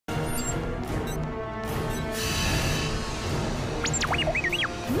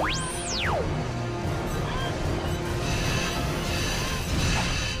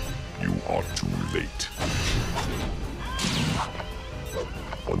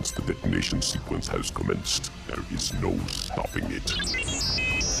Once the detonation sequence has commenced, there is no stopping it.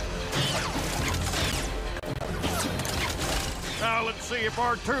 Now let's see if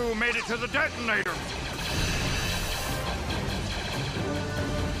R2 made it to the detonator.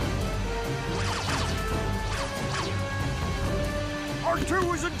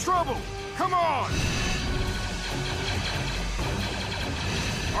 R2 is in trouble! Come on!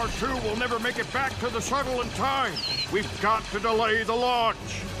 R2 will never make it back to the shuttle in time. We've got to delay the launch.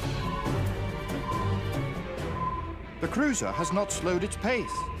 The cruiser has not slowed its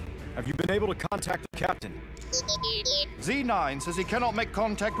pace. Have you been able to contact the captain? Z9 says he cannot make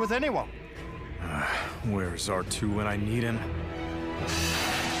contact with anyone. Where's R2 when I need him?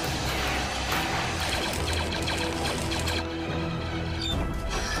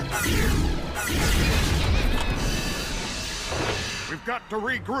 We've got to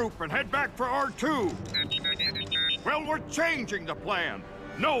regroup and head back for R2. Well, we're changing the plan.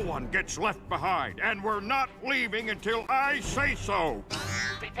 No one gets left behind, and we're not leaving until I say so.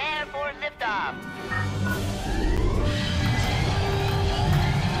 Prepare for liftoff.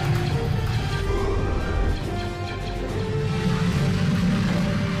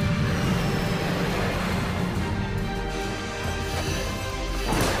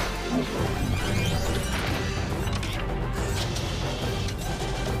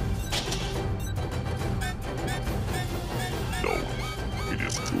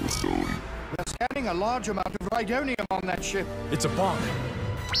 Too soon. They're scanning a large amount of Rhydonium on that ship. It's a bomb.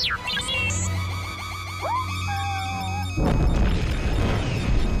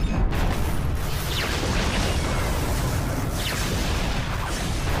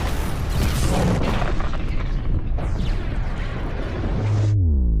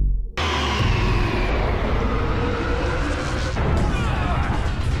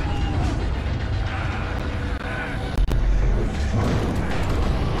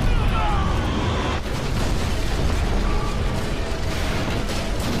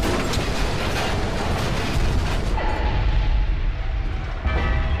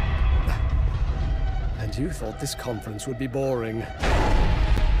 You thought this conference would be boring.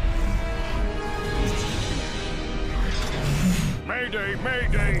 Mayday,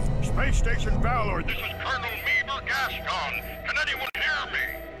 Mayday! Space Station Valor, this is Colonel Meaver Gascon. Can anyone hear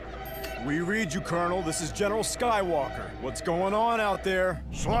me? We read you, Colonel. This is General Skywalker. What's going on out there?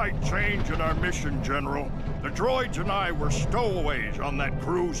 Slight change in our mission, General. The droids and I were stowaways on that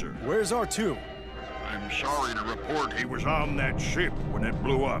cruiser. Where's R2? I'm sorry to report he was on that ship when it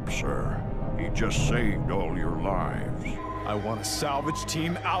blew up, sir. He just saved all your lives. I want a salvage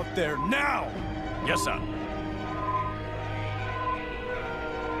team out there now! Yes, sir.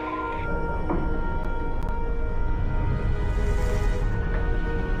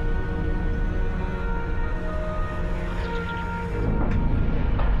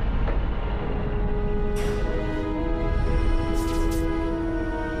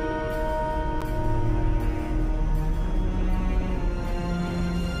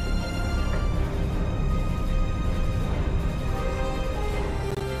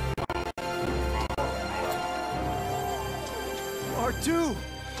 R2!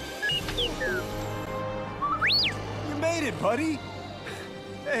 You made it, buddy!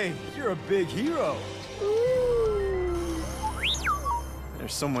 Hey, you're a big hero!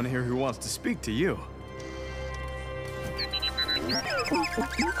 There's someone here who wants to speak to you.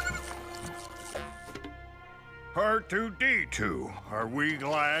 R2-D2, are we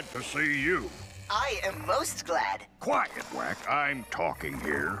glad to see you? I am most glad. Quiet, Whack. I'm talking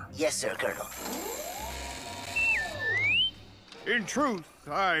here. Yes, sir, Colonel. In truth,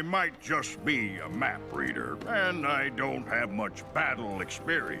 I might just be a map reader, and I don't have much battle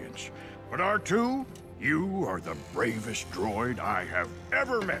experience. But R2, you are the bravest droid I have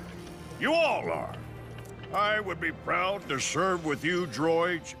ever met. You all are. I would be proud to serve with you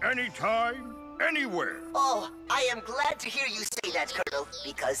droids anytime, anywhere. Oh, I am glad to hear you say that, Colonel,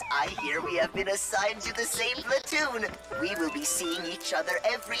 because I hear we have been assigned to the same platoon. We will be seeing each other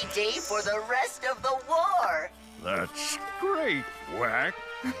every day for the rest of the war. That's great, Whack.